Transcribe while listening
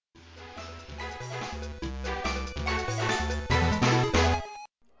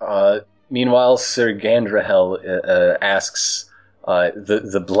Meanwhile, Sir Gandrahel asks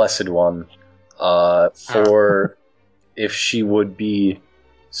the Blessed One for if she would be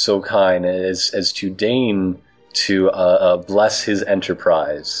so kind as to deign to bless his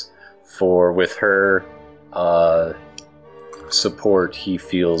enterprise, for with her support he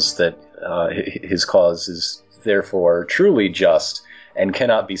feels that his cause is therefore truly just and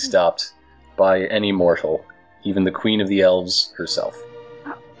cannot be stopped by any mortal, even the Queen of the Elves herself.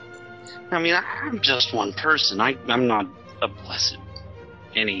 I mean, I'm just one person. I'm not a blessed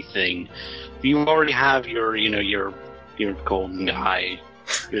anything. You already have your golden guy.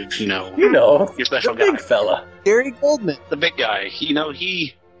 Your special the big guy, fella, Gary Goldman, the big guy. He's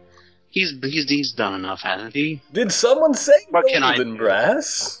done enough, hasn't he? Did someone say What can I golden do?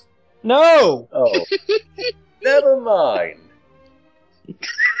 brass? No. Oh, never mind.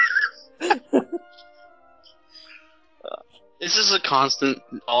 This is a constant,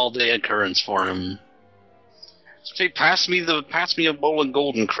 all-day occurrence for him. Say, pass me a bowl of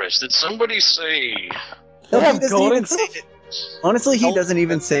Golden Crisp. Did somebody say? No, They have he doesn't golden even say it. Honestly, he doesn't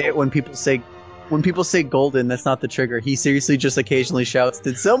even say it when people say golden. That's not the trigger. He seriously just occasionally shouts,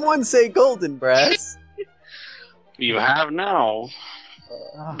 "Did someone say golden brass?" You have now.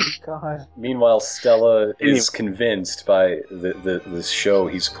 Oh, God. Meanwhile, Stella is convinced by the show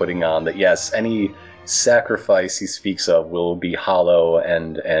he's putting on that yes, any sacrifice he speaks of will be hollow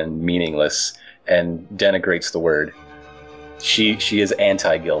and meaningless, and denigrates the word. She is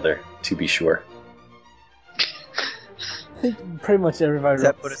anti-Gilder, to be sure. I think pretty much everybody Does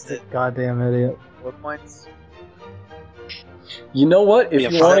that wrote put us this at- goddamn idiot. 4 points. You know what? If Yeah,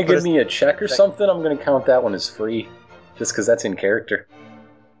 you want to that put give us- me a check or something, I'm going to count that one as free, just because that's in character.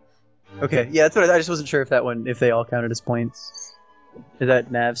 Okay, yeah, that's what I just wasn't sure if they all counted as points. Is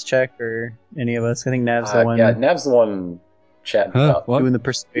that Nav's check or any of us? I think Nav's the one Yeah, Nav's the one chatting about. What? doing the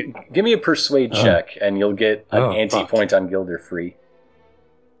persuade. Give me a persuade check, and you'll get an Oh, anti-point on Gilder free.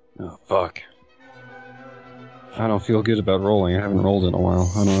 Oh, fuck. I don't feel good about rolling. I haven't rolled in a while.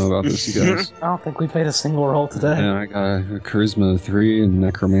 I don't know about this, you guys. I don't think we made a single roll today. And I got a Charisma 3 and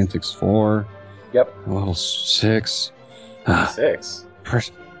Necromantics 4. Yep, A level 6. 6.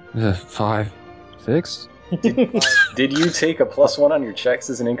 5. 6? Did you take a +1 on your checks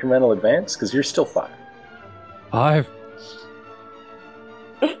as an incremental advance? Because you're still 5. 5?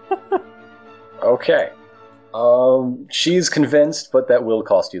 Okay. She's convinced, but that will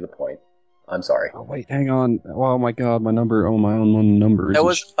cost you the point. I'm sorry. Oh, wait, hang on. Oh my god, my number. Oh, my own number. That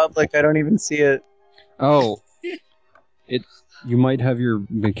was public. I don't even see it. Oh. You might have your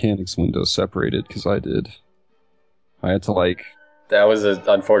mechanics window separated, because I did. I had to, That was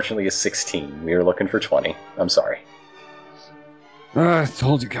unfortunately a 16. We were looking for 20. I'm sorry. I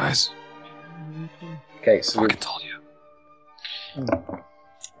told you guys. Okay, so Fucking told you.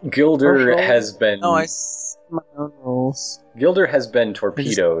 Gilder has been No, I see my own rolls. Gilder has been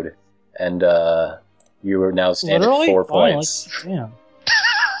torpedoed, and you are now stand Literally? at 4 Oh, like, points. damn.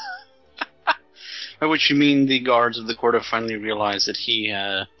 By which you mean the guards of the court have finally realized that he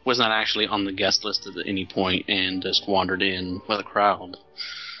was not actually on the guest list at any point and just wandered in with a crowd.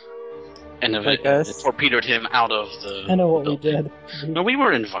 And Like us? torpedoed him out of the I know what we building. did. No, we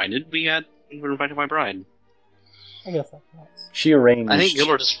were invited. We were invited by Bride. I guess that counts. She arranged I think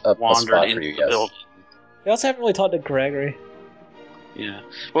Gilbert just a wandered spot into for you, the yes. building. We also haven't really talked to Gregory. Yeah.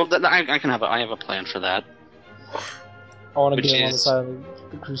 Well, I have a plan for that. I want to Which get him on the is- side of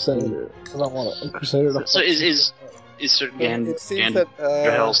the Crusader. Because I want a Crusader to So is Sir Gan? It seems Gan- that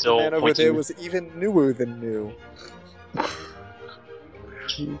Gahel the still man over pointing- there was even newer than new.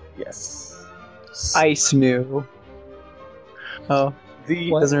 Yes. Ice new. Oh, The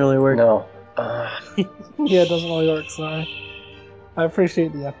doesn't really work. no. Yeah, it doesn't really work, sorry. I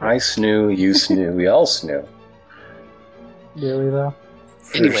appreciate the effort. I snoo, you snoo, we all snoo. Really, though.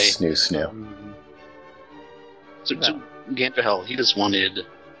 Anyway, snoo. So Gandahel, he just wanted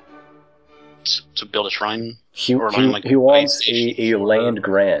to build a shrine. He Or like he wants a a land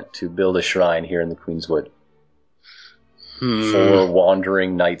grant to build a shrine here in the Queenswood for Hmm.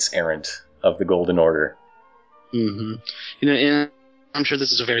 wandering knights errant of the Golden Order. Mm-hmm. And I'm sure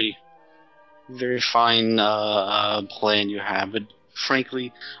this is a very, very fine plan you have, but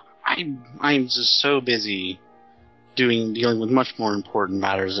frankly, I'm just so busy dealing with much more important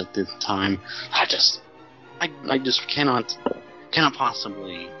matters at this time. I just cannot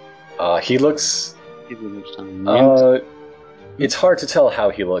possibly He looks. give you much time. It's hard to tell how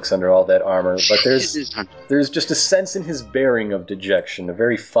he looks under all that armor, but It is time. there's just a sense in his bearing of dejection, a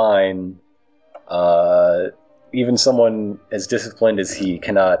very fine. Even someone as disciplined as he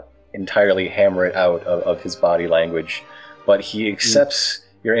cannot entirely hammer it out of his body language, but he accepts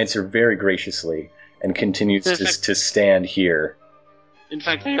your answer very graciously and continues to stand here. In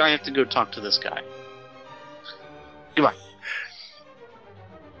fact, I have to go talk to this guy. Goodbye.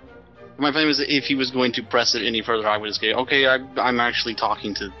 My plan was that if he was going to press it any further, I would just go, okay, I'm actually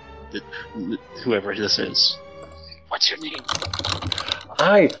talking to whoever this is. What's your name?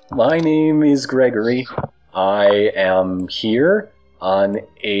 Hi, my name is Gregory. I am here on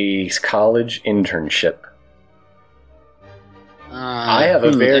a college internship. I have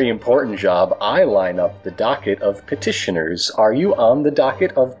a very important job. I line up the docket of petitioners. Are you on the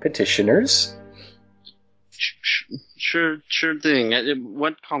docket of petitioners? Sure thing.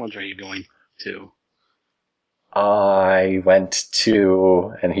 What college are you going to? I went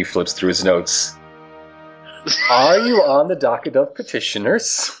to... And he flips through his notes. Are you on the docket of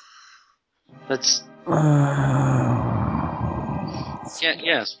petitioners? That's...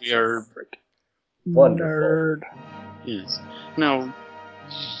 yes, we are... Wonderful. Nerd. Yes. Now,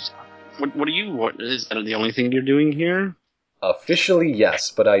 what are you... is that the only thing you're doing here? Officially,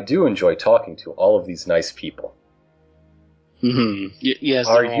 yes, but I do enjoy talking to all of these nice people. Yes.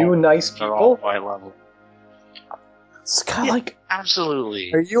 Are you nice They're all people? high level. It's kind of like...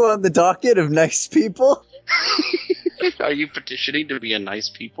 Absolutely. Are you on the docket of nice people? Are you petitioning to be a nice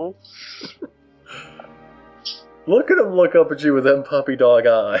people? Look at him look up at you with them puppy dog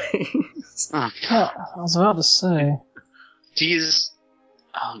eyes. Oh, Yeah, I was about to say. he is...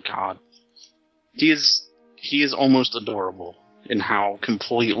 Oh, God. He is almost adorable in how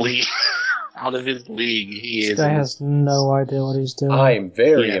completely out of his league he This is. guy has no idea what he's doing. I'm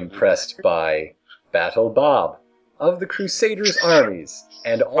very impressed by Battle Bob of the Crusaders' armies,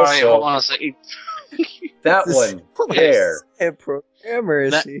 and Alright, hold also on a second. that one there. A programmer,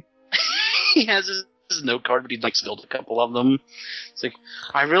 is That- he? He has his note card, but he'd like spilled a couple of them. It's like,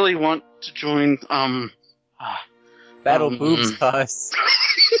 I really want to join, Battle boobs cause.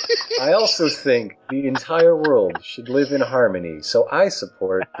 I also think the entire world should live in harmony, so I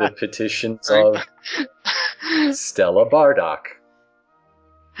support the petitions of Stella Bardock.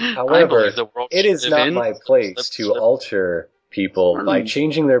 I However, believe the world it should is live not in- my place to alter people by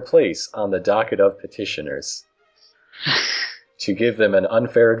changing their place on the docket of petitioners to give them an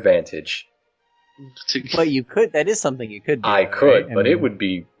unfair advantage. But you could. That is something you could do. I right? could, I but mean, it would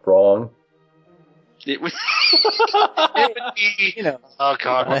be wrong. It would, it would be... You know. Oh,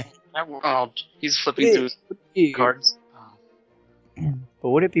 God. He's flipping through his cards. But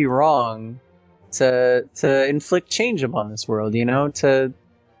would it be wrong to inflict change upon this world? You know, to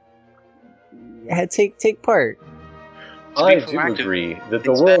take part. I be do proactive. agree that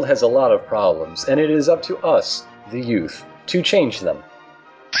the world has a lot of problems, and it is up to us, the youth, to change them.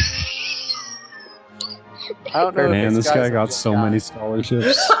 I don't know Man, if this guy's guy a got good so guy. many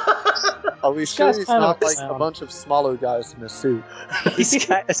scholarships. Are we sure guy's he's kind of not like clown. a bunch of swallow guys in a suit? This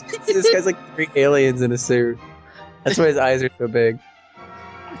guy's like 3 aliens in a suit. That's why his eyes are so big.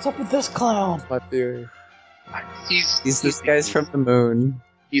 What's up with this clown? That's my theory. This guy's from the moon.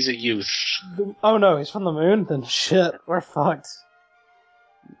 He's a youth. Oh no, he's from the moon? Then shit, we're fucked.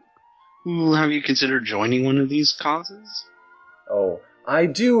 Well, have you considered joining one of these causes? Oh, I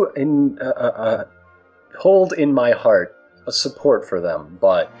do hold in my heart a support for them,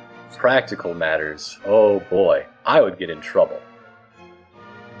 but practical matters, oh boy, I would get in trouble.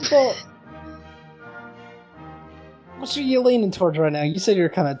 Well, what are you leaning towards right now? You said you're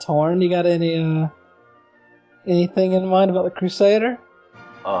kind of torn. You got anything in mind about the Crusader?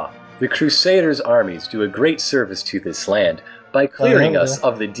 The Crusaders' armies do a great service to this land by clearing us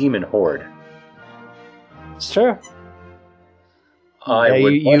of the demon horde. It's true. I Yeah,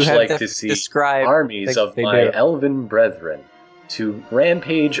 would you much have like to to see describe armies what of they my do. elven brethren to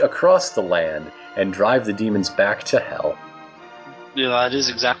rampage across the land and drive the demons back to hell. Yeah, that is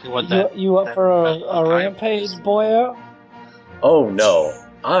exactly what that... You up for a rampage, boyo? Oh no,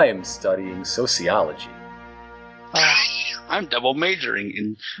 I'm studying sociology. I'm double majoring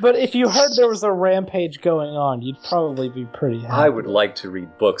in... But if you heard there was a rampage going on, you'd probably be pretty happy. I would like to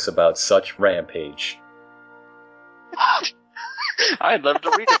read books about such rampage. I'd love to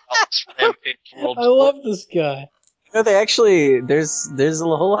read about this rampage world. I love this guy. No, they actually there's a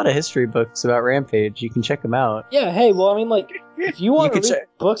whole lot of history books about Rampage. You can check them out. Yeah, hey, well, I mean, like, if you want to could read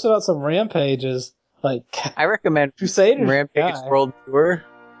check- books about some rampages, like, I recommend Crusaders Rampage guy. World Tour.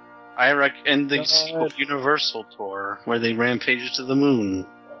 I recommend the God. sequel Universal Tour, where they rampage to the moon.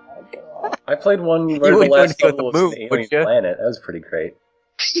 I played one You where the wouldn't know last anything about level the was moon, an would alien ya? planet. That was pretty great.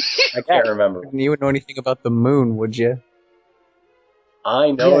 I can't remember. You wouldn't know anything about the moon, would you?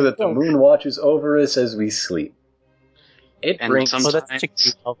 I know Yeah, that the don't. moon watches over us as we sleep. It And brings some- Well, that's Sometimes- a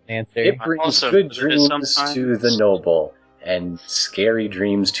chicken health answer. it brings Also, good there is dreams sometimes- to the noble and scary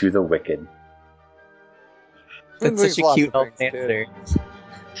dreams to the wicked. That's such a Lots cute of old things, answer.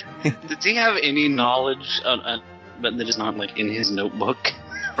 Does he have any knowledge, but that is not like in his notebook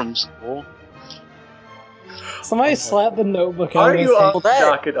from school? Somebody slap the notebook out Are of his you on hand. the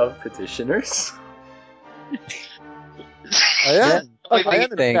docket of petitioners? I am. Like, I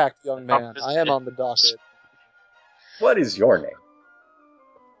am, in Thank- fact, young man. I am on the docket. What is your name?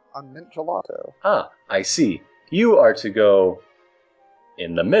 I'm Mint Gelato. Ah, I see. You are to go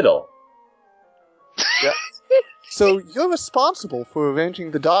in the middle. So you're responsible for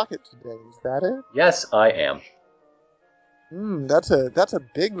arranging the docket today, is that it? Yes, I am. That's a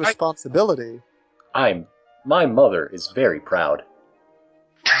big responsibility. My mother is very proud.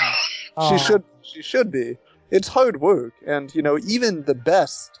 She should be. It's hard work, and even the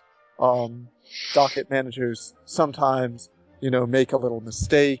best docket managers sometimes make a little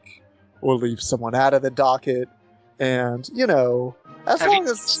mistake or leave someone out of the docket, and as Have long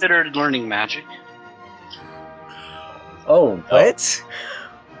you as considered learning magic? Oh, no. What?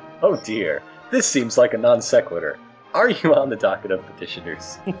 Oh dear. This seems like a non sequitur. Are you on the docket of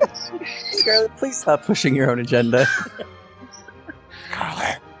petitioners? Scarlet, please stop pushing your own agenda.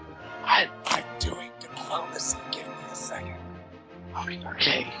 Scarlet, I'm doing diplomacy. Give me a second.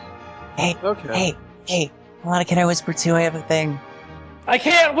 Okay. Okay. Hey, Alana, can I whisper too? I have a thing. I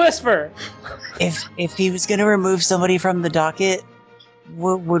can't whisper. If he was gonna remove somebody from the docket,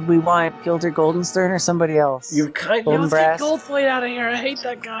 would we want Gilder Goldenstern or somebody else? You kind Golden of. Brass? Get Goldthwait out of here. I hate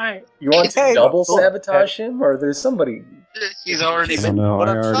that guy. You want to Hey, double oh, sabotage him, or there's somebody. He's already I been. don't know. What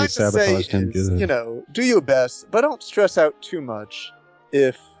I I'm already trying to say sabotaged him. is, Good. do your best, but don't stress out too much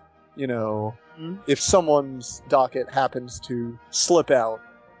if, if someone's docket happens to slip out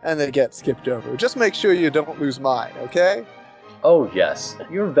and they get skipped over. Just make sure you don't lose mine, okay? Oh, yes.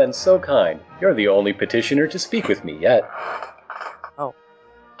 You've been so kind. You're the only petitioner to speak with me yet. Oh.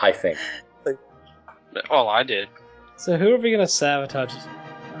 I think. Well, I did. So who are we gonna sabotage?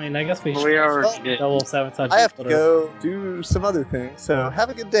 I mean, I guess we should We already Well, did. double sabotage. I have to each other. go do some other things, so have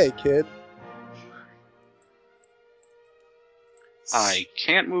a good day, kid. I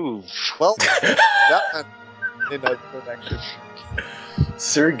can't move. Well, that went in a direction.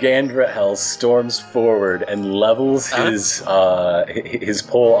 Sir Gandrahel storms forward and levels his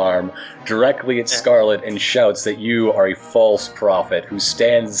pole arm directly at Scarlet and shouts that you are a false prophet who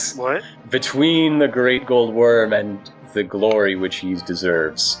stands What? between the great gold worm and the glory which he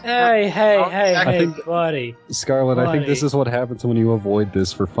deserves. Hey, I think- buddy. Scarlet, I think this Buddy. is what happens when you avoid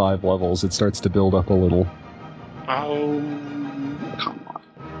this for 5 levels. It starts to build up a little. Oh, come on.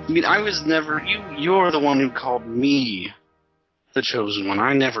 I mean, I was never. You're the one who called me the chosen one.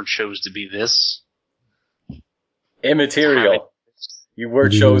 I never chose to be this. Immaterial. You were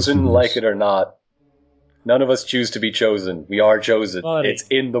Yes, chosen, yes. like it or not. None of us choose to be chosen. We are chosen. Buddy. It's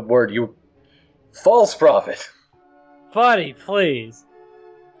in the word. You false prophet. Buddy, please.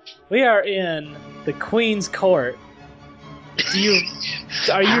 We are in the Queen's court.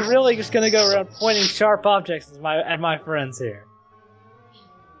 Are you really just gonna go around pointing sharp objects at my friends here?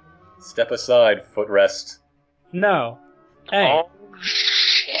 Step aside, footrest. No. Hey, Oh,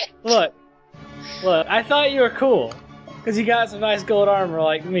 shit. look. I thought you were cool because you got some nice gold armor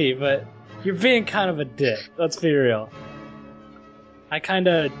like me, but you're being kind of a dick. Let's be real. I kind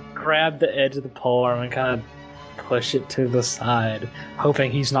of grab the edge of the pole arm and kind of push it to the side,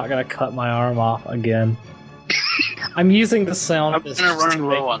 hoping he's not gonna cut my arm off again. I'm using the sound I'm of this gonna just run to low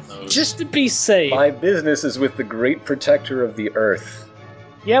make- on those. just to be safe. My business is with the great protector of the earth.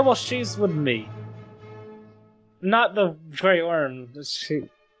 Yeah, well, she's with me. Not the Great Worm. She.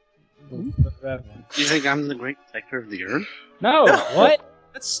 You think I'm the great protector of the earth? No, what?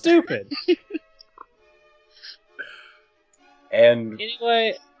 That's stupid. And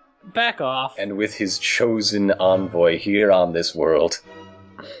Anyway, back off. and with his chosen envoy here on this world.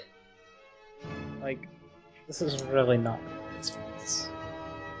 Like, this is really not.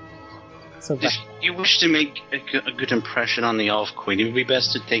 So back. If you wish to make a good impression on the Elf Queen, it would be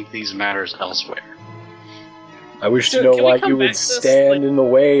best to take these matters elsewhere. I wish to Dude, know can we why come you back would to this, stand like- in the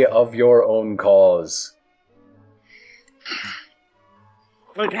way of your own cause.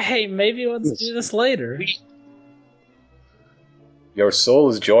 Like, hey, maybe let's do this later. Your soul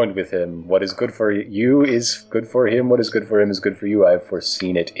is joined with him. What is good for you is good for him. What is good for him is good for you. I have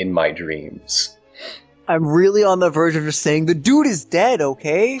foreseen it in my dreams. I'm really on the verge of just saying the dude is dead,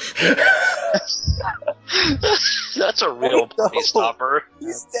 okay? That's a real No. party stopper.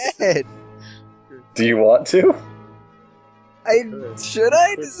 He's dead. Do you want to? Should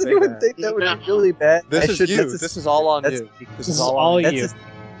I? Could Does say anyone that. think that would be really bad? This I is should- you. that's a This is all on that's- you. This is all That's you.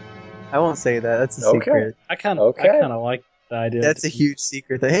 I won't say that. That's a Okay. secret. I kind Okay. of like The idea. That's a huge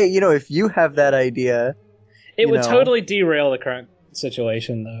secret. That, hey, if you have that idea, It would know. totally derail the current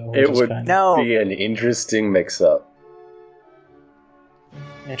situation, though. It would No. be an interesting mix-up.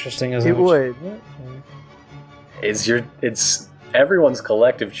 Interesting as It would. It's everyone's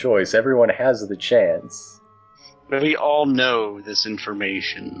collective choice. Everyone has the chance. But we all know this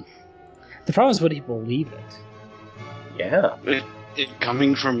information. The problem is, would he believe it? Yeah. It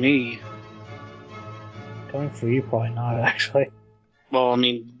coming from me. Going for you, probably not, actually. Well, I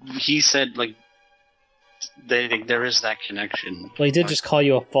mean, he said, like, there is that connection. Well, he did just call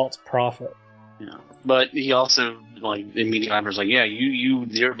you a false prophet. Yeah. But he also, like, immediately was like, yeah,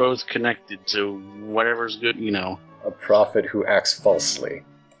 you're both connected, so whatever's good, A prophet who acts falsely.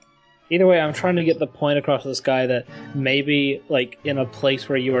 Either way, I'm trying to get the point across to this guy that maybe, like, in a place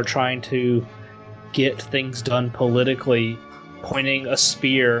where you are trying to get things done politically, pointing a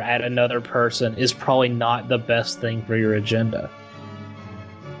spear at another person is probably not the best thing for your agenda.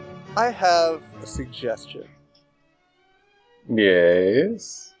 I have a suggestion.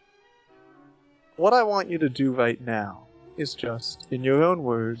 Yes. What I want you to do right now is just, in your own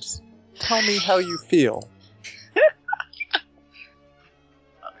words, tell me how you feel.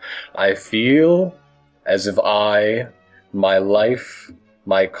 I feel as if my life,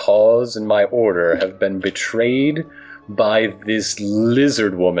 my cause, and my order have been betrayed by this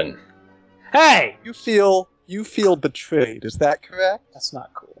lizard woman. Hey! You feel betrayed, is that correct? That's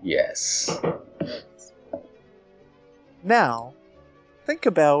not cool. Yes. Now, think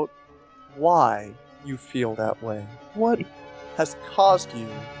about why you feel that way. What has caused you?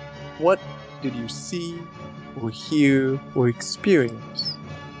 What did you see, or hear, or experience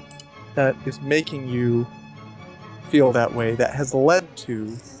that is making you feel that way, that has led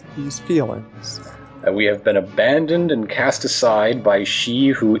to these feelings? That we have been abandoned and cast aside by she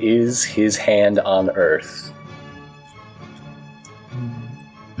who is his hand on earth.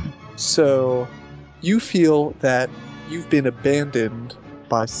 So, you feel that you've been abandoned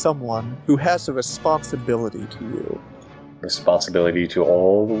by someone who has a responsibility to you. Responsibility to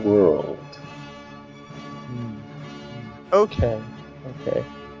all the world. Okay.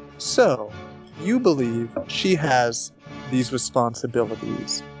 So, you believe she has these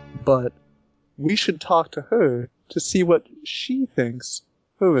responsibilities, but we should talk to her to see what she thinks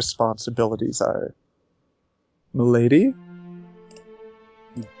her responsibilities are. Milady?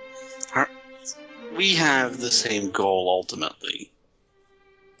 We have the same goal ultimately.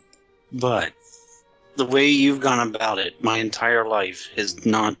 But the way you've gone about it my entire life has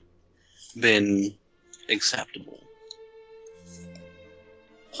not been acceptable.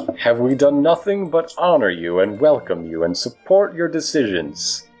 Have we done nothing but honor you and welcome you and support your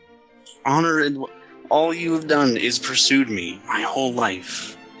decisions? Honor and all you have done is pursued me my whole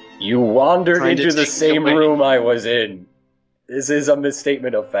life. You wandered Trying to into the take me same away. room I was in. This is a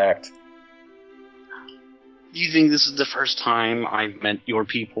misstatement of fact. Do you think this is the first time I've met your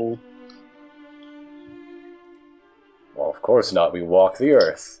people? Well, of course not. We walk the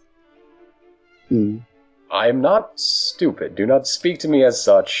earth. I am not stupid. Do not speak to me as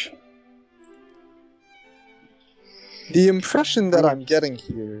such. The impression that I'm getting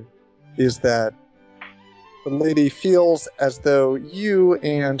here is that the lady feels as though you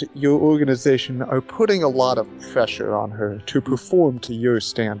and your organization are putting a lot of pressure on her to perform to your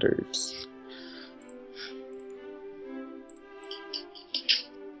standards.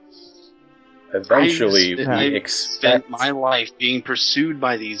 Eventually, we I've expect... spent my life being pursued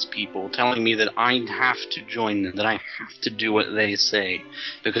by these people, telling me that I have to join them, that I have to do what they say,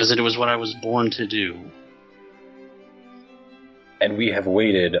 because it was what I was born to do. And we have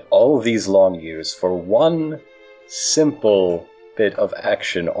waited all these long years for one simple bit of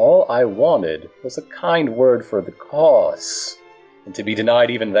action. All I wanted was a kind word for the cause. And to be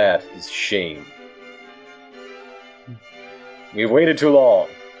denied even that is shame. We've waited too long.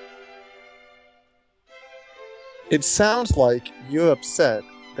 It sounds like you're upset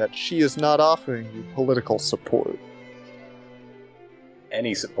that she is not offering you political support.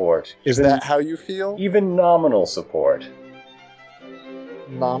 Any support. Is that how you feel? Even nominal support.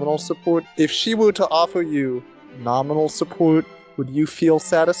 Nominal support? If she were to offer you nominal support, would you feel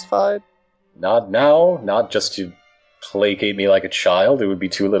satisfied? Not now, not just to placate me like a child. It would be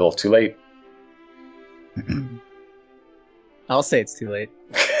too little, too late. I'll say it's too late.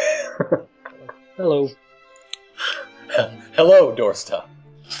 Hello. Hello, Dorsta.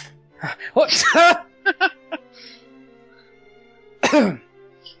 What?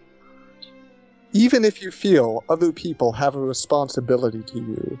 Even if you feel other people have a responsibility to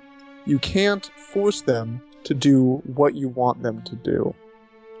you, you can't force them to do what you want them to do.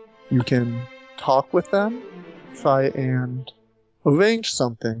 You can talk with them, try and arrange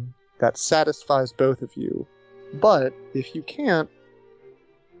something that satisfies both of you. But if you can't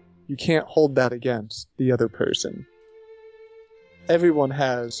hold that against the other person. Everyone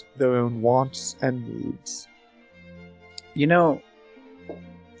has their own wants and needs. You know,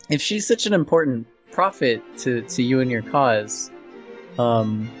 if she's such an important prophet to you and your cause,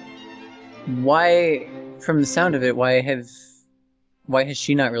 why, from the sound of it, why has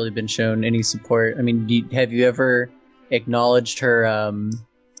she not really been shown any support? I mean, have you ever acknowledged her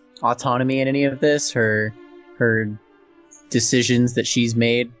autonomy in any of this? Her decisions that she's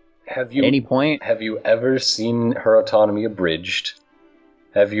made at any point? Have you ever seen her autonomy abridged?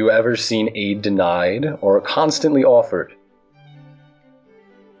 Have you ever seen aid denied or constantly offered?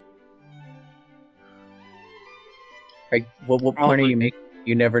 What point are you making?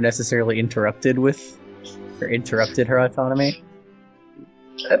 You never necessarily interrupted her autonomy?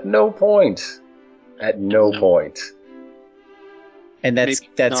 At no point. At no point. And that's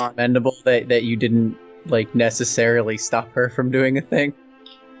commendable that you didn't necessarily stop her from doing a thing.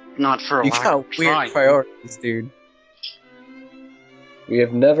 Not for a You lack got of weird trying. priorities, dude. We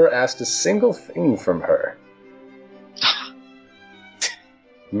have never asked a single thing from her.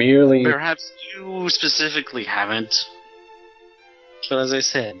 Merely... Perhaps you specifically haven't. But as I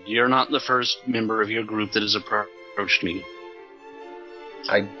said, you're not the first member of your group that has approached me.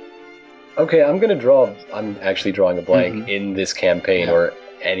 Okay, I'm actually drawing a blank in this campaign where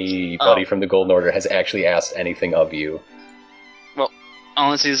anybody from the Golden Order has actually asked anything of you. Well,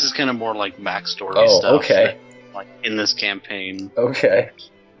 honestly, this is kind of more like backstory stuff. Oh, okay. Like in this campaign. Okay.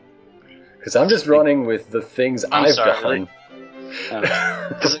 Because I'm just running with the things I've done.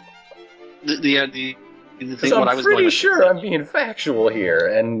 The thing, what I was pretty sure I'm being factual here,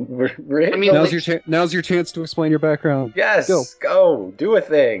 and we're now's your chance to explain your background. Yes, go do a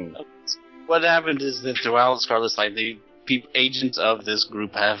thing. What happened is that throughout Scarlet Light, the agents of this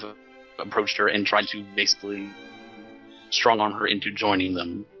group have approached her and tried to basically strong on her into joining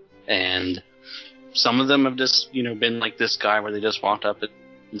them, and some of them have just been like this guy where they just walked up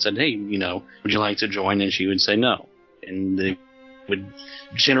and said, "Hey, would you like to join?" And she would say no, and they would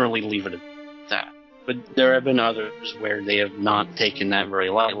generally leave it at that. But there have been others where they have not taken that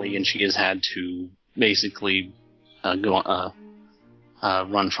very lightly, and she has had to basically run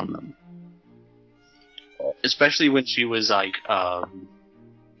from them. Especially when she was like a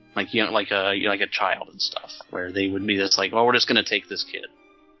child and stuff, where they would be just like, "Well, we're just going to take this kid,"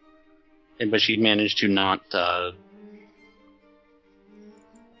 but she managed to not,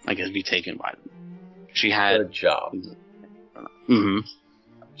 be taken by them. She had good job. Mm-hmm.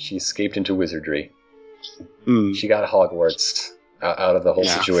 She escaped into wizardry. She got Hogwarts out of the whole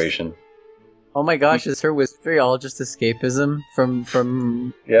situation. Oh my gosh, is her wizardry all just escapism from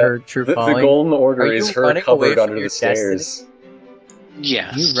her true calling? The Golden Order is her cupboard under the stairs.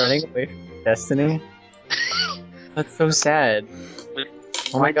 Yes. Are you running away from your destiny? That's so sad.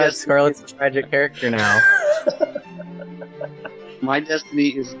 Oh my god, Scarlet's a tragic character now. My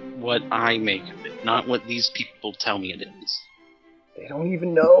destiny is what I make of it, not what these people tell me it is. They don't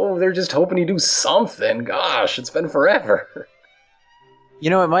even know. They're just hoping you do something. Gosh, it's been forever.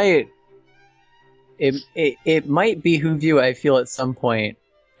 It might behoove you, I feel, at some point,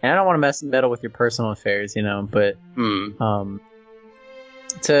 and I don't want to meddle with your personal affairs, but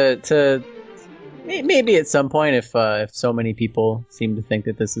to maybe at some point, if so many people seem to think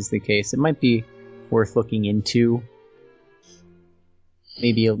that this is the case, it might be worth looking into.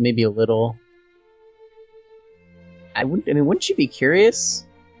 Maybe a little. Wouldn't you be curious?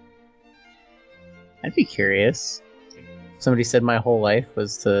 I'd be curious. Somebody said my whole life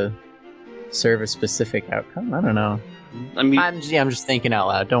was to serve a specific outcome. I don't know. I'm just thinking out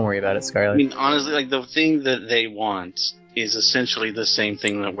loud. Don't worry about it, Scarlet. I mean, honestly, the thing that they want is essentially the same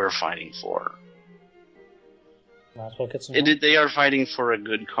thing that we're fighting for. They are fighting for a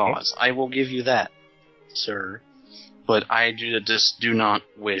good cause. I will give you that, sir. But I just do not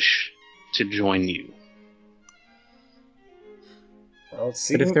wish to join you. Well,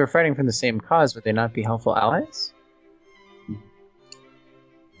 but if they're fighting for the same cause, would they not be helpful allies?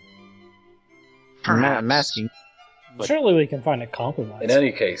 I'm asking. Surely we can find a compromise. In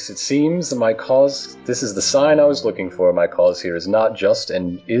any case, it seems my cause, this is the sign I was looking for. My cause here is not just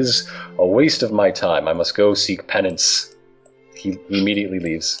and is a waste of my time. I must go seek penance. He immediately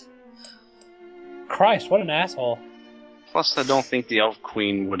leaves. Christ, what an asshole. Plus, I don't think the Elf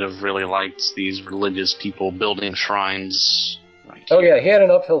Queen would have really liked these religious people building shrines. Oh yeah, he had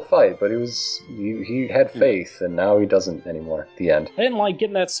an uphill fight, but he had faith, and now he doesn't anymore. The end. I didn't like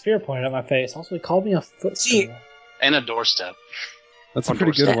getting that spear pointed at my face. Also, he called me a footstool. And a doorstep. That's a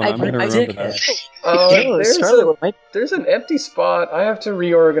pretty good one. I'm going to I remember did that. Oh, Scarlet might. There's an empty spot. I have to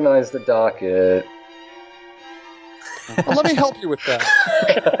reorganize the docket. Well, let me help you with that.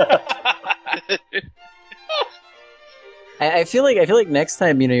 I feel like next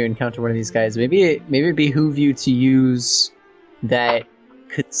time you encounter one of these guys, maybe it behoove you to use that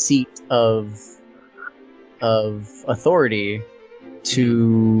conceit of authority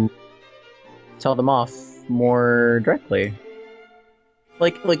to tell them off more directly.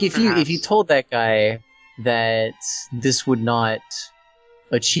 Like if you told that guy that this would not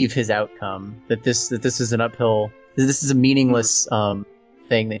achieve his outcome, that this is an uphill, this is a meaningless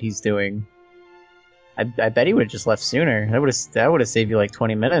thing that he's doing. I bet he would have just left sooner. That would have saved you like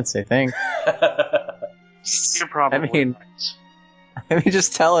 20 minutes, I think. You're probably right. I mean,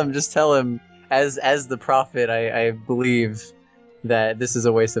 just tell him, as the prophet, I believe that this is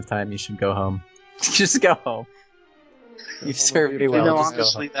a waste of time. You should go home. Just go home. You've served me well.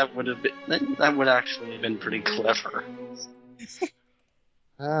 Honestly, that would actually have been pretty clever.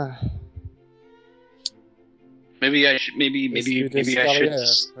 Maybe I should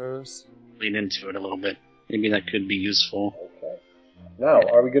just lean into it a little bit. Maybe that could be useful. Okay. Now,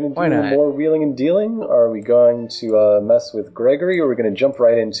 are we going to do more wheeling and dealing? Or are we going to mess with Gregory, or are we going to jump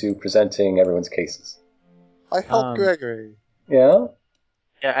right into presenting everyone's cases? I helped Gregory. Yeah?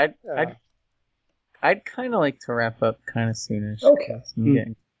 Yeah, I'd kind of like to wrap up kind of soonish. Okay. I'm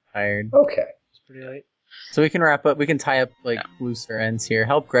getting tired. Okay. It's pretty late. So we can wrap up. We can tie up looser ends here.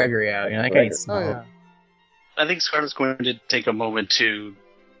 Help Gregory out. That guy needs some help. I think Scarlett's going to take a moment to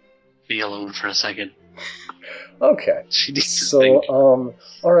be alone for a second. Okay. She needs to think. All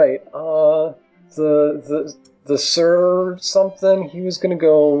right. The Sir something, he was gonna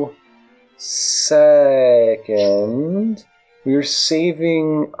go second. We were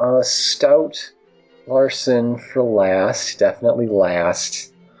saving Stout Larson for last, definitely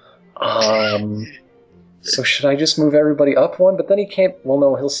last. So should I just move everybody up one? But then he can't. Well,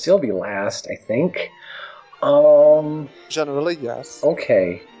 no, he'll still be last, I think. Generally, yes.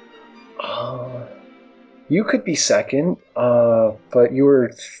 Okay. You could be second, but you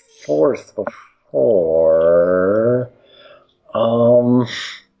were fourth before.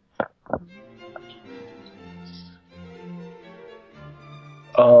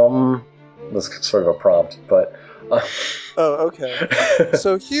 That's sort of a prompt, but. Oh, okay.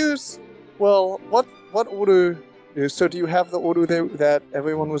 So here's, what order? So do you have the order that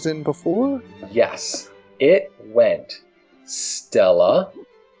everyone was in before? Yes, it went Stella,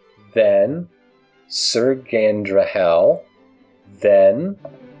 then Sir Gandrahel, then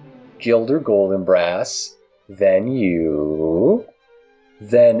Gilder Goldenbrass, then you,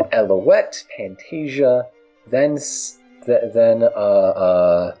 then Elouette Pantasia, then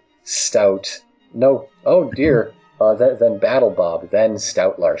Stout. No, oh dear. Then Battle Bob, then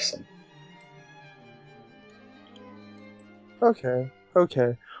Stout Larson. Okay.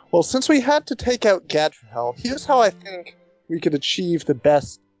 Well, since we had to take out Gadrihel, here's how I think we could achieve the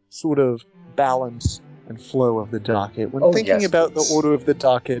best sort of balance and flow of the docket. When thinking about the order of the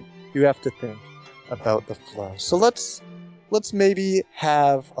docket, you have to think about the flow. So let's maybe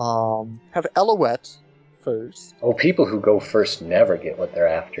have Elouette first. Oh, people who go first never get what they're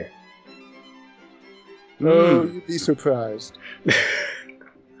after. Oh, you'd be surprised.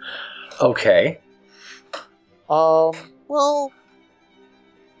 Okay. Well,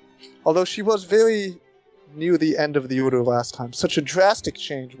 although she was very near the end of the order last time, such a drastic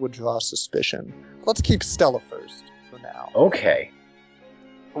change would draw suspicion. Let's keep Stella first for now. Okay.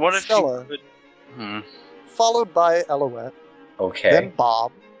 What if Stella, she could... followed by Elouette. Okay. Then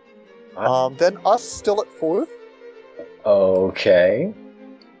Bob. Then us still at fourth. Okay.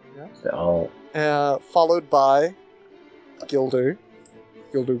 Yes. Oh. Followed by Gilder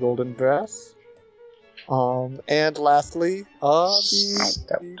Goldenbrass. And lastly,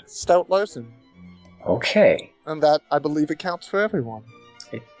 the Stout Larson. Okay. And that, I believe, it counts for everyone.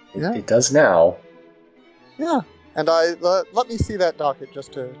 It does now. Yeah. And let me see that docket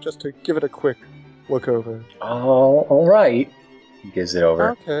just to give it a quick look over. Oh, all right. He gives it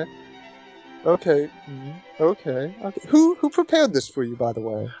over. Okay. Okay. Who prepared this for you, by the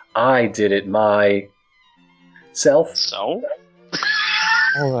way? I did it myself. So?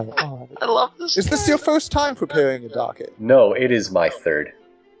 All right. I love this. Is this your first time preparing a docket? No, it is my third.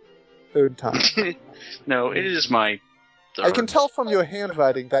 Third time. No, it is my third. I can tell from your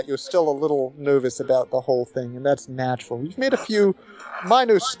handwriting that you're still a little nervous about the whole thing, and that's natural. You've made a few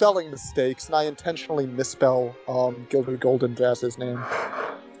minor spelling mistakes, and I intentionally misspell Gilder Goldenbrass's name.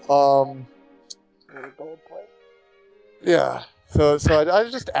 Yeah. So I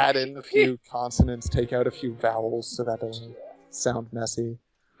just add in a few consonants, take out a few vowels, so that sound messy.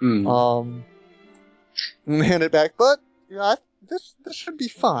 Mm. Hand it back, but this should be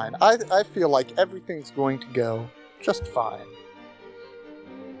fine. I feel like everything's going to go just fine.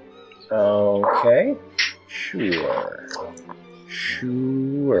 Okay. Sure.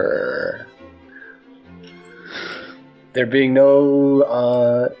 There being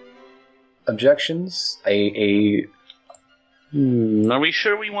no objections, Are we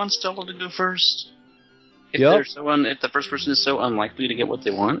sure we want Stella to go first? If Yep. they're if the first person is so unlikely to get what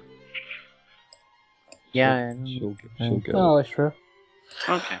they want. Yeah. She'll go. Oh, that's true.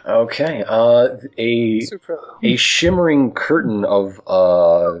 Okay. a shimmering curtain of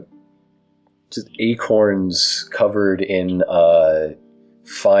just acorns covered in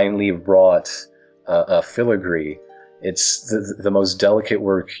finely wrought filigree. It's the most delicate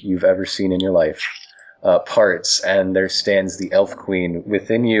work you've ever seen in your life. Parts, and there stands the Elf Queen.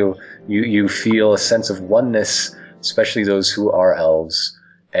 Within you feel a sense of oneness, especially those who are elves,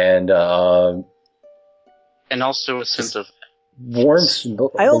 and also a sense of warmth,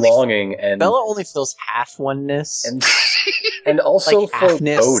 belonging, and Bella only feels half oneness. and also Like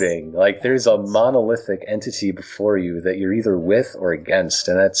halfness. foreboding. Like there's a monolithic entity before you that you're either with or against,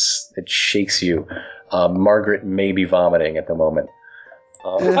 and it shakes you. Margaret may be vomiting at the moment.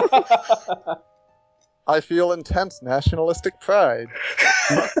 I feel intense nationalistic pride.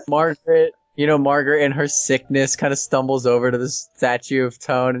 Margaret in her sickness kind of stumbles over to the statue of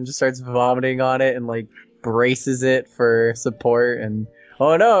Tone and just starts vomiting on it and like braces it for support, and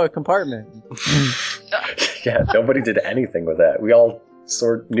oh no, a compartment. Yeah, nobody did anything with that. We all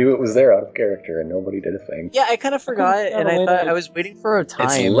sort of knew it was there out of character, and nobody did a thing. Yeah, I kind of forgot, and I thought I was waiting for a time.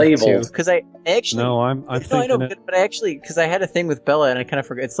 It's labeled. Because I actually. No, I'm thinking I know, it. but I actually, because I had a thing with Bella, and I kind of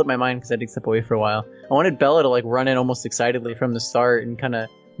forgot. It slipped my mind because I did step away for a while. I wanted Bella to like run in almost excitedly from the start and kind of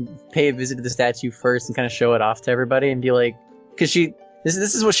pay a visit to the statue first and kind of show it off to everybody and be like, because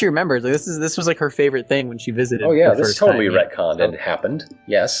this is what she remembers. Like this was like her favorite thing when she visited. Oh yeah, the this first totally time, retconned and happened.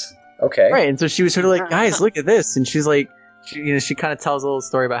 Yes. Okay. Right, and so she was sort of like, guys, look at this, and she's like, she kind of tells a little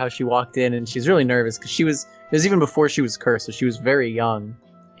story about how she walked in, and she's really nervous because it was even before she was cursed, so she was very young,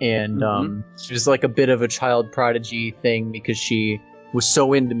 and she was like a bit of a child prodigy thing because she was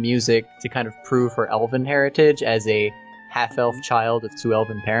so into music to kind of prove her elven heritage as a half-elf child of two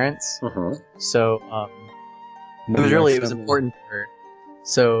elven parents. So it was important to her.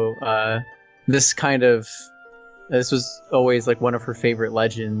 So this was always like one of her favorite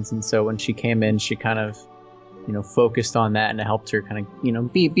legends, and so when she came in, she kind of focused on that, and it helped her kind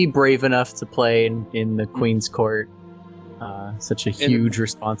of be brave enough to play in the Queen's Court. Such a huge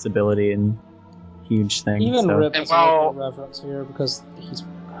responsibility and huge thing. Even so. Rip has a reference here because he's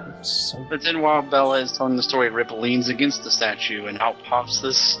so. But then while Bella is telling the story, Rip leans against the statue and out pops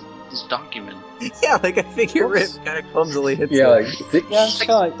this document. Yeah, like I figure Rip kind of clumsily hits it. He's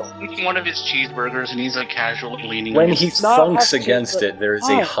like eating one of his cheeseburgers, and he's like casually leaning. When he thunks not against it, there is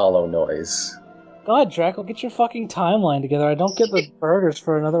a hollow noise. God, Draco, get your fucking timeline together. I don't get the burgers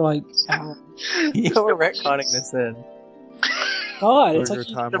for another hour. We're retconning this in. God, it's Burger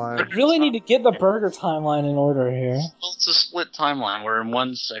like timeline. you really need to get the burger timeline in order here. Well, it's a split timeline where in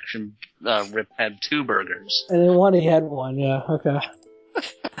one section Rip had 2 burgers. And in one he had one, yeah, okay.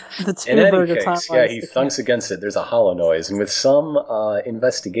 The In any burger case, timeline. he thunks against it, there's a hollow noise, and with some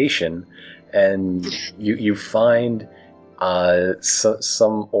investigation, and you find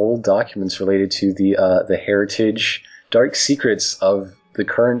some old documents related to the heritage, dark secrets of the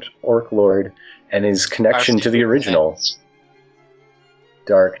current Orc Lord and his connection to the original.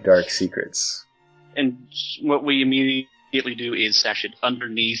 Dark secrets. And what we immediately do is stash it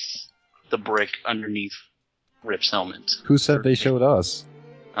underneath the brick, underneath Rip's helmet. Who said they showed us?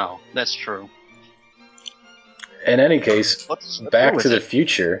 Oh, that's true. In any case, Back to the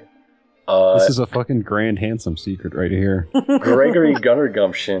Future. This is a fucking grand, handsome secret right here. Gregory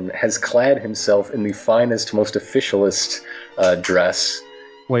Gunnergumption has clad himself in the finest, most officialist dress.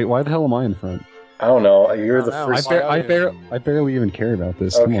 Wait, why the hell am I in front? I don't know. You're the first. I barely even care about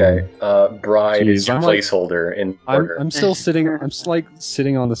this. Okay. Bride is your I'm placeholder in order. I'm still sitting. I'm like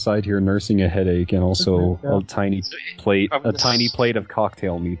sitting on the side here, nursing a headache, and also a tiny plate of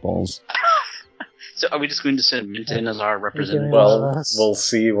cocktail meatballs. So are we just going to send Mint in as our representative? Well, we'll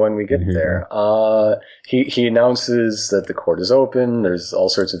see when we get there. He announces that the court is open. There's all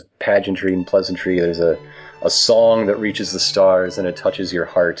sorts of pageantry and pleasantry. There's a song that reaches the stars and it touches your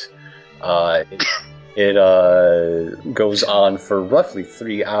heart. It goes on for roughly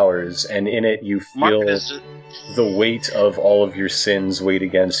 3 hours, and in it you feel the weight of all of your sins weighed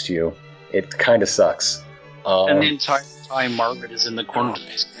against you. It kind of sucks. And the entire time Margaret is in the corner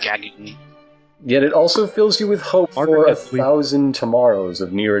just gagging. Yet it also fills you with hope Margaret for gets sleep. 1,000 tomorrows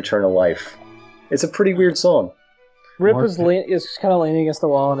of near eternal life. It's a pretty weird song. Rip Mark- is kind of leaning against the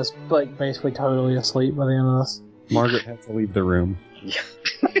wall and is like basically totally asleep by the end of this. Margaret had to leave the room.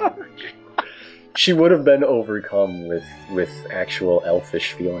 She would have been overcome with actual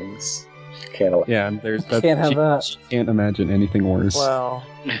elfish feelings. Can't allow. Yeah, and there's Can't have that. She can't imagine anything worse. Wow.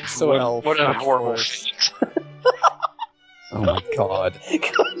 So what, elf, what a much horrible worse. fate. Oh my god.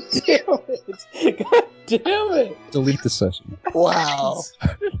 God damn it! God damn it! Delete the session. Wow.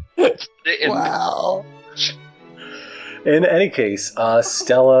 And Wow. In any case,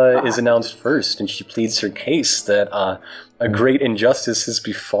 Stella is announced first, and she pleads her case that a great injustice has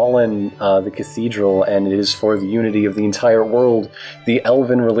befallen the cathedral, and it is for the unity of the entire world, the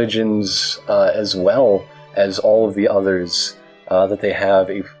elven religions as well as all of the others, that they have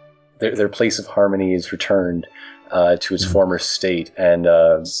their place of harmony is returned to its former state, and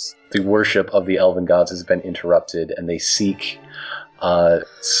the worship of the elven gods has been interrupted, and they seek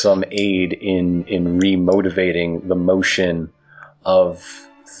some aid in remotivating the motion of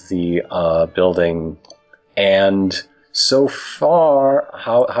the building. And so far,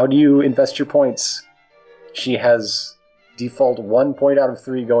 how do you invest your points? She has default 1 point out of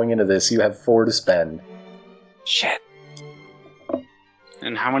 3 going into this. You have 4 to spend. Shit.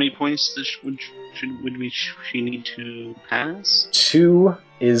 And how many points would she need to pass? 2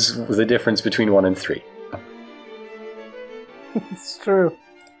 is the difference between 1 and 3. It's true.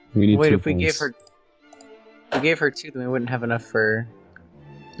 We need Wait, 2 if we gave points. her 2, then we wouldn't have enough for.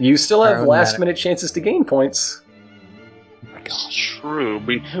 You still Our have own last matter. minute chances to gain points. Oh my gosh. True.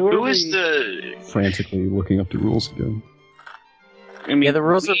 But Who are who is we- the? Frantically looking up the rules again. I mean, Yeah, the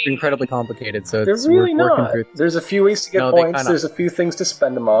rules are we- incredibly complicated, so They're it's really we're working not. through. There's a few ways to get No, they points. kinda- There's a few things to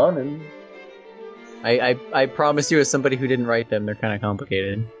spend them on, and I promise you, as somebody who didn't write them, they're kind of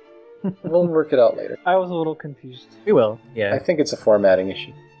complicated. we'll work it out later. I was a little confused. We will. Yeah. I think it's a formatting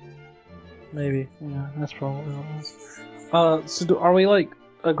issue. Maybe. Yeah, that's probably what it was. Are we like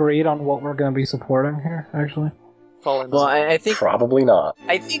agreed on what we're going to be supporting here? Actually, Calling Well, this- I think Probably not.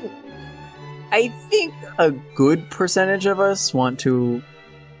 I think a good percentage of us want to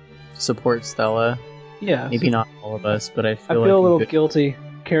support Stella. yeah. Maybe not all of us, but I I feel feel like a little good. guilty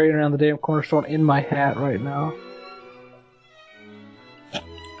carrying around the damn cornerstone in my hat right now.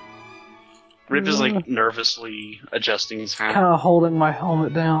 Rip is like nervously adjusting his hat. Kind of holding my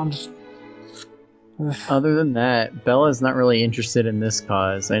helmet down. Just... Other than that, Bella's not really interested in this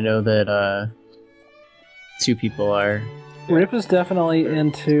cause. I know that 2 people are. Rip is definitely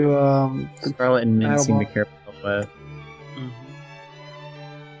into Scarlet and Min seem to Battleball. care about that.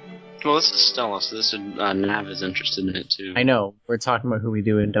 Well, this is Stella, so this is Nav is interested in it too. I know. We're talking about who we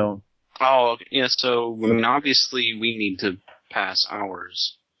do and don't. Oh, okay. Yeah. So I mean, obviously, we need to pass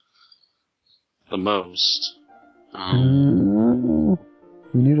ours the most.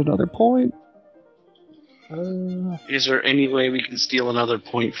 We need another point. Is there any way we can steal another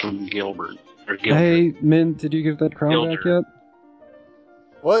point from Gilbert or Gilbert? Hey, Min, did you give that crown back Gilder. yet?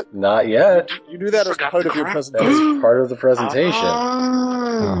 What? Not yet. You do that as Forgot part the of your crap. That presentation. is part of the presentation.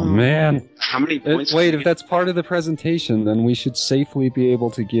 Oh, man. How many points? Wait, do if we that's part of the presentation, then we should safely be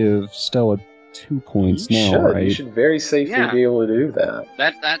able to give Stella 2 points You now, should. right? You should very safely Yeah. be able to do that.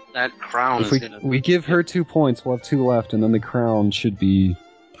 That crown If is gonna. we give her 2 points, we'll have 2 left, and then the crown should be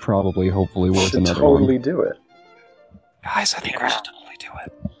probably, hopefully, You worth should another totally one. do it. Guys, I think we Yeah. should totally do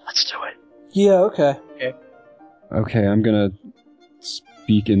it. Let's do it. yeah. Okay. Okay, I'm gonna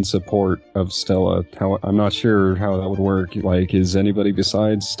speak in support of Stella. I'm not sure how that would work. Like, is anybody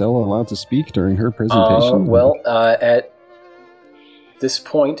besides Stella allowed to speak during her presentation? At this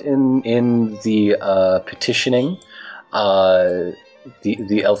point in the petitioning,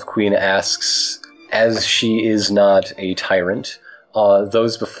 the Elf Queen asks, as she is not a tyrant,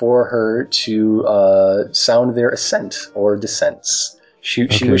 those before her to sound their assent or dissents. She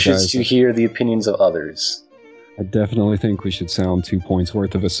Okay, wishes guys. to hear the opinions of others. I definitely think we should sound 2 points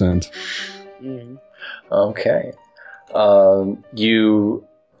worth of assent. Okay. You,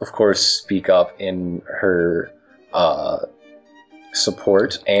 of course, speak up in her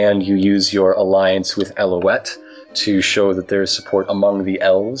support, and you use your alliance with Elouette to show that there is support among the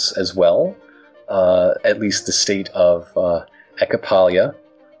elves as well, at least the state of Ecapalia.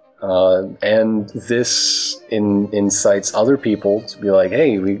 And this incites other people to be like,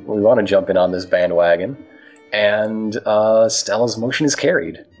 hey, we want to jump in on this bandwagon. And Stella's motion is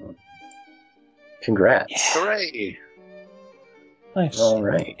carried. Congrats. Hooray! Nice. All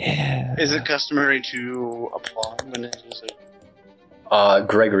right. Yeah. Is it customary to applaud when it is a...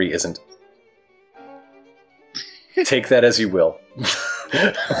 Gregory isn't. Take that as you will.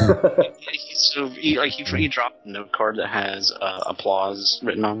 He's So he dropped a note card that has applause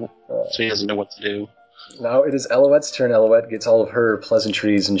written on it, so he doesn't know what to do. Now it is Elouette's turn. Elouette gets all of her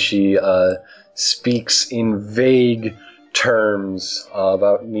pleasantries, and she speaks in vague terms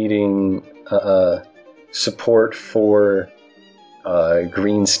about needing support for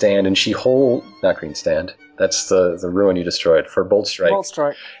Green Stand, and not Green Stand. That's the ruin you destroyed for Bolt Strike. Bolt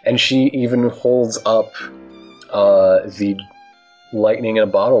Strike. And she even holds up the lightning in a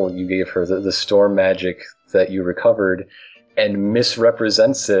bottle you gave her, the storm magic that you recovered, and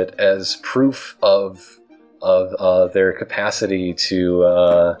misrepresents it as proof of their capacity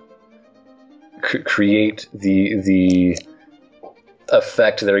to create the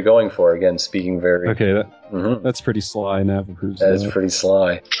effect they're going for. Again, speaking very... Okay, that's pretty sly. Nav approves that is pretty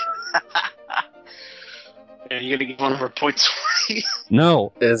sly. Are you gonna give one of her points away?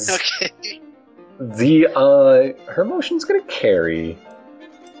 No. Okay. Her motion's gonna carry.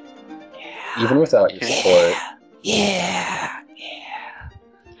 Even without your support.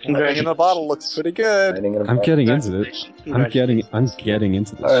 Lightning in a bottle looks pretty good. I'm getting into it. I'm getting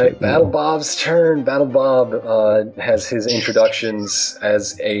into this. Alright, shit Battle now. Bob's turn. Battle Bob has his introductions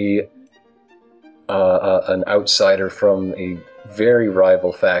as an outsider from a very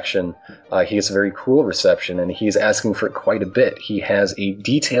rival faction. He has a very cool reception, and he's asking for quite a bit. He has a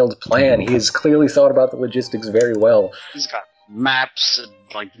detailed plan. He has clearly thought about the logistics very well. He's got maps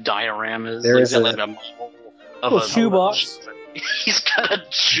and dioramas. There is a little shoebox. He's got a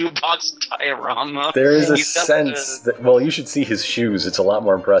shoebox diorama. There is a sense that, well, you should see his shoes. It's a lot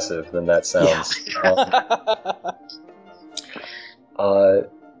more impressive than that sounds.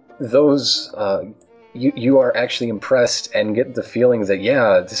 You are actually impressed and get the feeling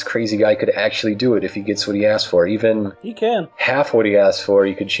that, this crazy guy could actually do it if he gets what he asked for. Even he can. Half what he asked for,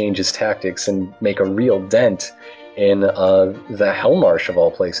 he could change his tactics and make a real dent in the Hellmarsh of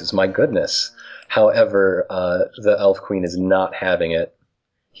all places. My goodness. However, the Elf Queen is not having it.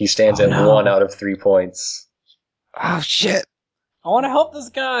 He stands at 1 out of 3 points. Oh, shit. I want to help this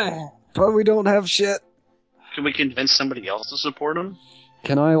guy. But we don't have shit. Can we convince somebody else to support him?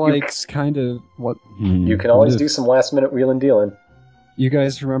 Can I, kind of... What? You can always do some last-minute wheeling dealing. You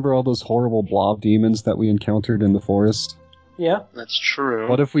guys remember all those horrible blob demons that we encountered in the forest? Yeah. That's true.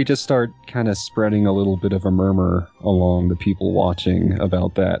 What if we just start kind of spreading a little bit of a murmur along the people watching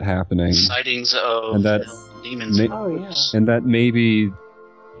about that happening? Sightings of demons. And that maybe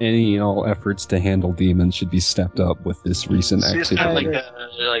any and all efforts to handle demons should be stepped up with this recent activity. Kind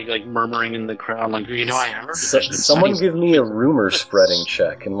of like murmuring in the crowd, I heard. Someone give me a rumor spreading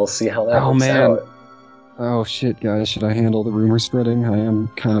check, and we'll see how that works out. Oh shit, guys! Should I handle the rumor spreading? I am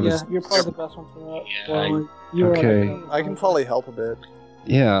kind of. Yeah, you're probably the best one for that. Okay. I can probably help a bit.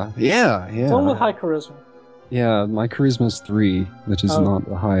 Yeah. Someone with high charisma. Yeah, my charisma's 3, which is not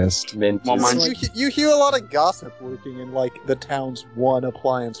the highest. You hear a lot of gossip working in the town's one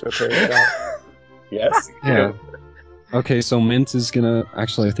appliance repair shop. Yes. Yeah. Okay, so Mint is gonna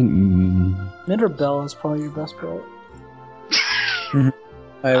actually. I think Mint or Bella is probably your best bet.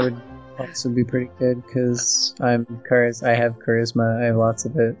 I would also be pretty good because I have charisma. I have lots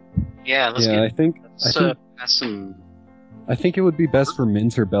of it. Yeah. I think it would be best for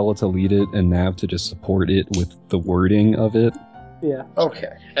Mint or Bella to lead it and Nav to just support it with the wording of it. Yeah.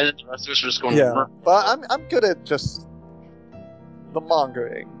 Okay. And then the rest of us are just going. Yeah, but I'm good at just the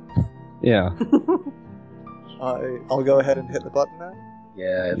mongering. Yeah. I'll go ahead and hit the button now.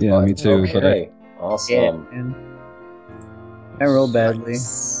 Yeah. Me too. Okay. Awesome. Yeah, I roll badly.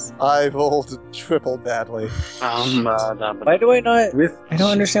 I rolled triple badly. Why do I not? I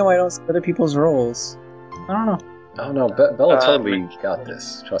don't understand why I don't see other people's rolls. I don't know. Oh no, Bella totally got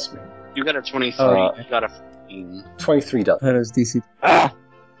this. Trust me. You got a 23. You got a 14. 23 does. That was DC.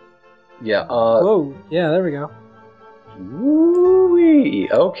 Yeah. Whoa. Yeah. There we go. Woo-wee.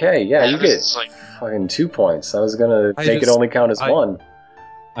 Okay. Yeah, you get fucking 2 points. I was gonna make it only count as 1.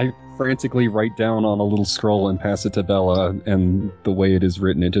 I frantically write down on a little scroll and pass it to Bella, and the way it is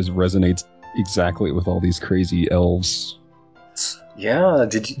written, it just resonates exactly with all these crazy elves. Yeah,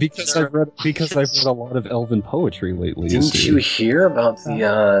 did you? Because I've read a lot of elven poetry lately. Didn't you hear about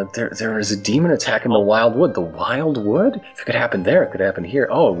the there was a demon attacking the Wildwood? The Wildwood? If it could happen there, it could happen here.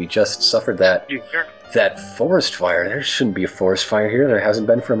 Oh, we just suffered that forest fire. There shouldn't be a forest fire here. There hasn't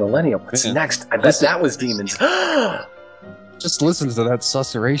been for a millennium. What's next? I bet that was demons. Just listen to that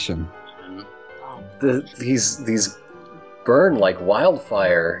susurration. These burn like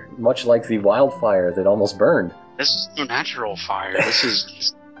wildfire, much like the wildfire that almost burned. This is no natural fire. This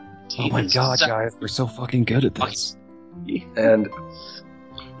is. Oh my god, guys, we're so fucking good at this. And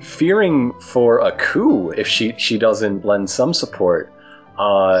fearing for a coup if she doesn't lend some support,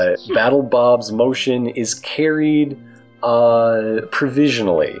 Battle Bob's motion is carried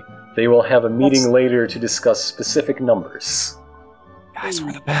provisionally. They will have a meeting later to discuss specific numbers. Guys,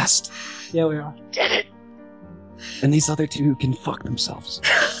 we're the best. Yeah, we are. Get it? And these other two can fuck themselves.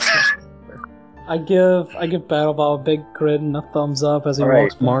 I give Battle Bob a big grin and a thumbs up as he All right,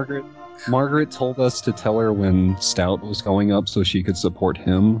 walks by. Margaret told us to tell her when Stout was going up so she could support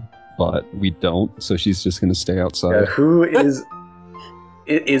him, but we don't, so she's just going to stay outside. Who is...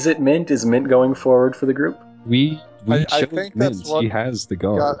 Is it Mint? Is Mint going forward for the group? We I chose think Mint. that's what- She has the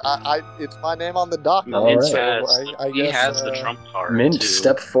guard. It's my name on the document. All Mint right. has, he has the trump card. Mint, too.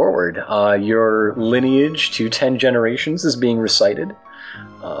 step forward. Your lineage to 10 generations is being recited.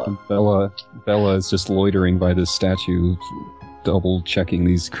 Bella is just loitering by this statue, double checking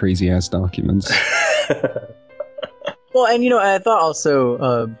these crazy ass documents. Well, and I thought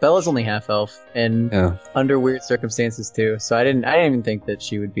also Bella's only half elf, and Yeah. under weird circumstances too. So I didn't even think that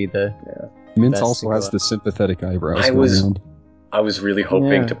she would be the. Mint Best also to has go the sympathetic eyebrows. I was- going on. I was really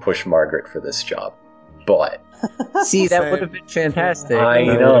hoping Yeah. to push Margaret for this job, but See, that Same. would have been fantastic. I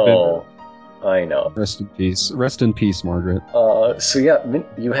that know. I know. Rest in peace. Rest in peace, Margaret. So yeah, Mint,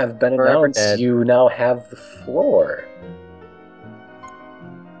 you have been Forever announced. dead. You now have the floor.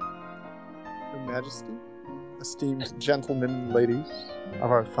 Your Majesty, esteemed gentlemen and ladies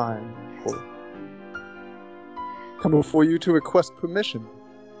of our fine court, come before you to request permission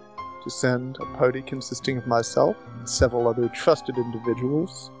to send a party consisting of myself and several other trusted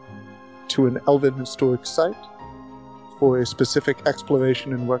individuals to an elven historic site for a specific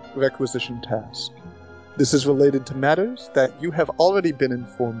exploration and requisition task. This is related to matters that you have already been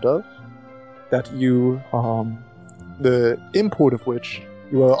informed of, that you, the import of which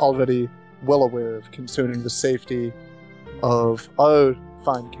you are already well aware of concerning the safety of our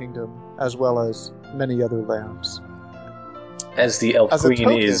fine kingdom as well as many other lands. As the Elf As a Queen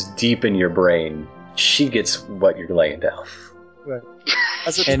token- is deep in your brain, she gets what you're laying down. Right.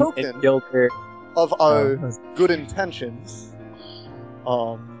 As a and token Gilder. of our uh, good intentions,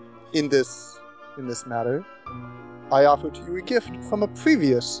 in this matter, I offer to you a gift from a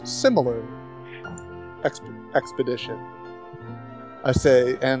previous similar expedition. I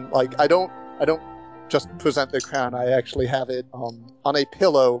say, and I don't just present the crown. I actually have it on a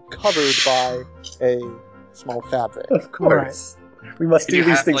pillow covered by a small fabric. Of course. We must Do you do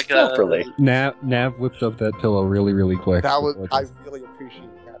these have, things like, properly. Nav whipped up that pillow really, really quick. That was I really appreciate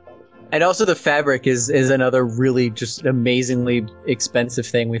that. By the way. And also the fabric is another really just amazingly expensive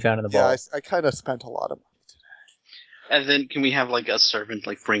thing we found in the Yeah, vault. I kind of spent a lot of money. And then can we have a servant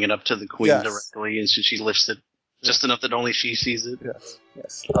bring it up to the queen Yes. directly, and so she lifts it just enough that only she sees it? Yes.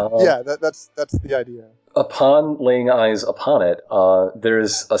 Yes. Yeah, that's the idea. Upon laying eyes upon it,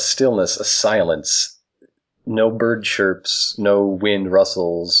 there's a stillness, a silence. No bird chirps, no wind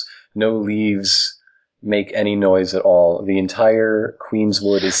rustles, no leaves make any noise at all. The entire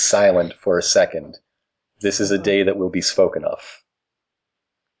Queenswood is silent for a second. This is a day that will be spoken of.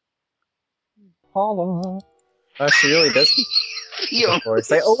 Holla. Oh, she really does. Yo. Of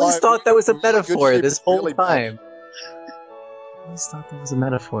course. I always Sorry, thought that was a good metaphor shape this is whole really bad. time. I always thought that was a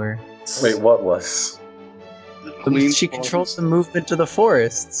metaphor. Wait, what was? She controls the movement of the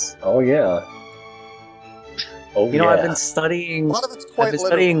forests. Oh, yeah. Oh, You know, yeah. I've been studying. A lot of it's quite I've been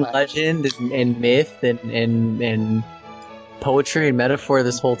studying literal, actually. legend and myth and poetry and metaphor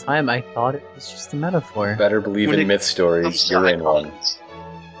this whole time. I thought it was just a metaphor. Better believe When in it myth stories. comes to You're in one. icons,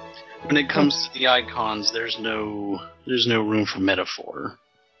 when it comes to the icons, there's no room for metaphor.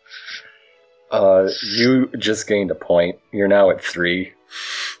 You just gained a point. You're now at 3.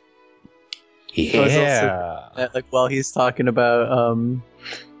 Yeah. Like while he's talking about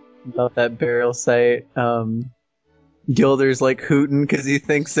that burial site, Gilder's like hooting because he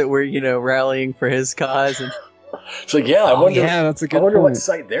thinks that we're rallying for his cause. And It's like, yeah, I wonder. yeah, that's a I good wonder what point.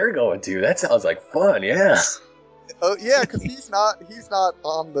 site they're going to. That sounds like fun. Yeah. Oh yeah, because he's not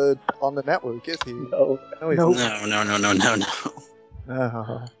on the network, is he? No. No, he's Nope. No.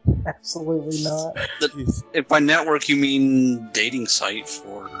 not. Absolutely not. Jeez. If by network you mean dating site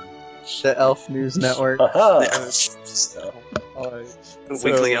for the Elf News Network. Aha. Alright. the So-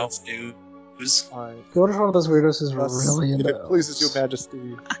 weekly elf news. Alright. Gilder's one of those weirdos who's Thus, really into if it pleases elves. your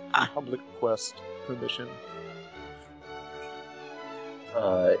majesty, public request permission.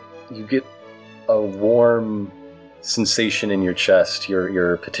 You get a warm sensation in your chest.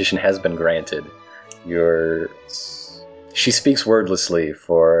 Your petition has been granted. She speaks wordlessly,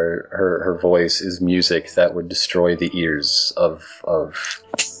 for her voice is music that would destroy the ears of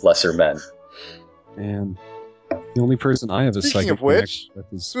lesser men. And the only person I have a Speaking psychic of which, connection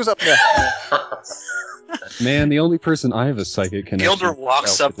with is Who's up next? Man, the only person I have a psychic connection. Gilder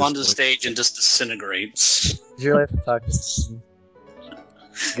walks to up this onto place. stage and just disintegrates. Would you like to talk to someone?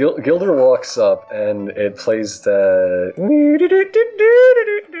 Gilder walks up and it plays the.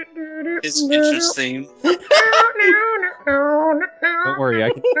 His entrance theme. Don't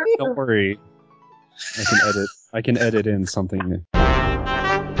worry, don't worry. I can edit in something.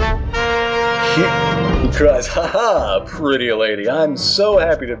 He cries, "Ha-ha, pretty lady! I'm so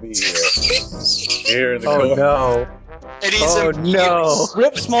happy to be here." Here in the corner. no. And he's Oh no.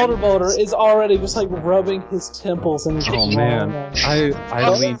 Rip Smolderboulder is already just like rubbing his temples and Oh man, I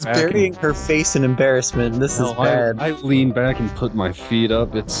lean She's back. burying her face in embarrassment. This is bad. I lean back and put my feet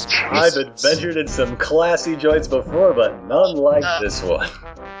up. I've adventured in some classy joints before, but none like this one.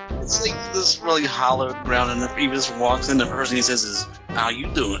 It's like this really hollowed ground, and he just walks in. The first thing he says is, "How you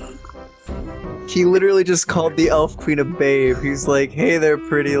doing?" He literally just called the elf queen a babe. He's like, "Hey there,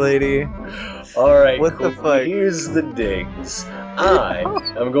 pretty lady." Alright, What the fuck? Here's the digs. I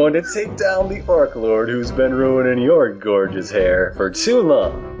am going to take down the Orc Lord who's been ruining your gorgeous hair for too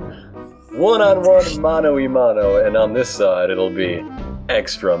long. One-on-one, mano-y-mano, and on this side it'll be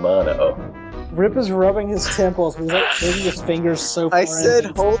extra mano. Rip is rubbing his temples. He's like moving his fingers so far. I said,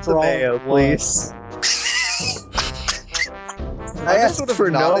 in, hold the draw mayo, blood. please. I I'm just asked sort of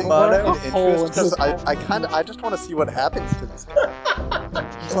for no nodding mono. in interest because I just want to see what happens to this guy.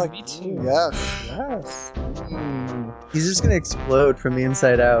 He's like, Me too. yes. He's just gonna explode from the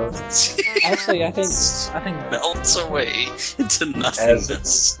inside out. Actually, I think Melts away into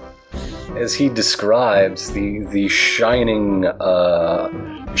nothingness. As he describes the shining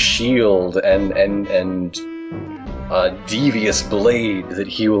shield and devious blade that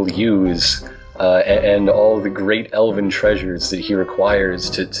he will use, and all the great elven treasures that he requires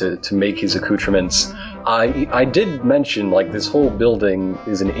to make his accoutrements. I did mention, like, this whole building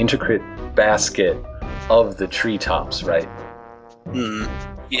is an intricate basket of the treetops, right?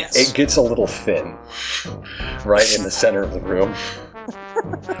 Yes. It gets a little thin, right in the center of the room.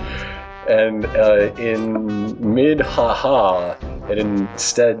 And in mid-ha-ha, it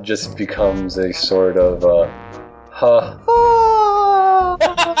instead just becomes a sort of ha-ha.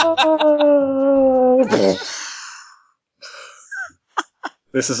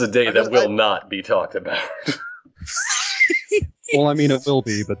 This is a day that will not be talked about. Well, I mean, it will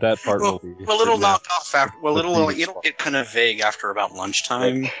be, but that part will be. Well, it'll Yeah. knock off after. Well, it'll get kind of vague after about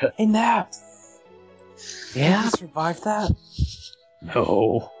lunchtime. Hey, Nap. Yeah? You survived that?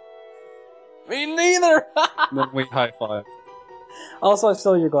 No. Me neither. Then we high five. Also, I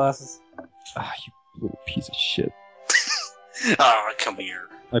stole your glasses. Ah, you little piece of shit. Come here.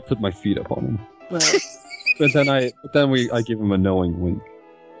 I put my feet up on him. Well, But then I give him a knowing wink.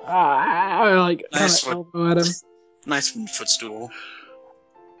 I like Nice kind one. of elbow at him. Nice footstool.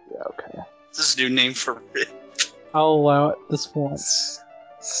 Yeah, okay. This is a new name for Rip. I'll allow it this once.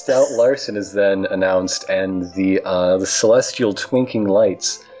 Stout Larson is then announced, and the celestial twinking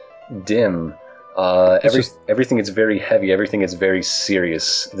lights dim. Everything is very heavy. Everything is very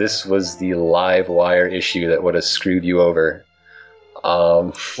serious. This was the live wire issue that would have screwed you over.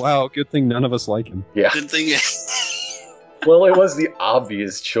 Wow, good thing none of us like him. Yeah. Good thing. Well, it was the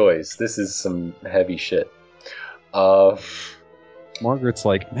obvious choice. This is some heavy shit. Margaret's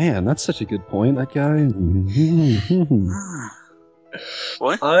like, man, that's such a good point. That guy.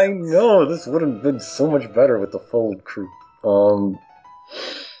 What? I know, this would have been so much better with the full crew.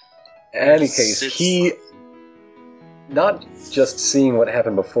 Any case, he, not just seeing what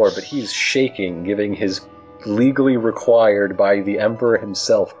happened before, but he's shaking, giving his legally required by the Emperor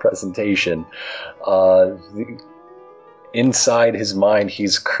himself presentation. Inside his mind,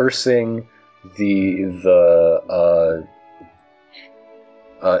 he's cursing the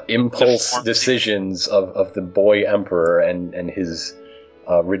impulse decisions of the boy Emperor and his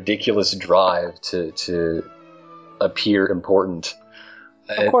ridiculous drive to appear important.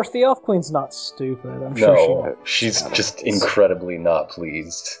 Of course, the Elf Queen's not stupid. I'm sure she knows. She's just incredibly not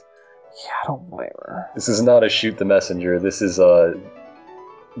pleased. Yeah, I don't blame her. This is not a shoot the messenger. This is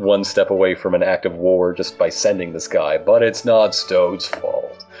one step away from an act of war just by sending this guy, but it's not Stode's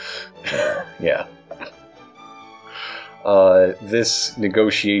fault. Yeah. This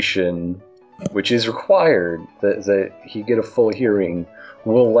negotiation, which is required that he get a full hearing,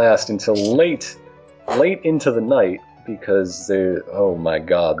 will last until late into the night, because oh my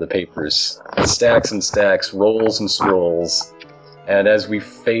god, the papers. Stacks and stacks, rolls and scrolls. And as we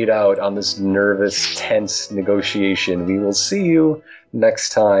fade out on this nervous, tense negotiation, we will see you next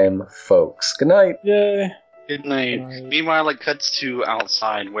time, folks. Good night. Yay. Good night. Meanwhile, it cuts to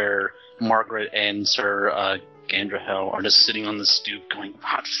outside where Margaret and Sir Gandrahel are just sitting on the stoop going,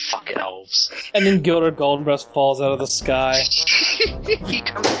 "Hot fuck elves." And then Gilder Goldenbreast falls out of the sky. he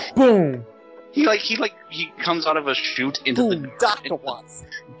comes, Boom! he comes out of a chute into Boom, Dr. Watts.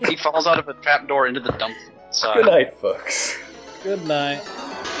 He falls out of a trapdoor into the dump side. Good night, folks. Good night.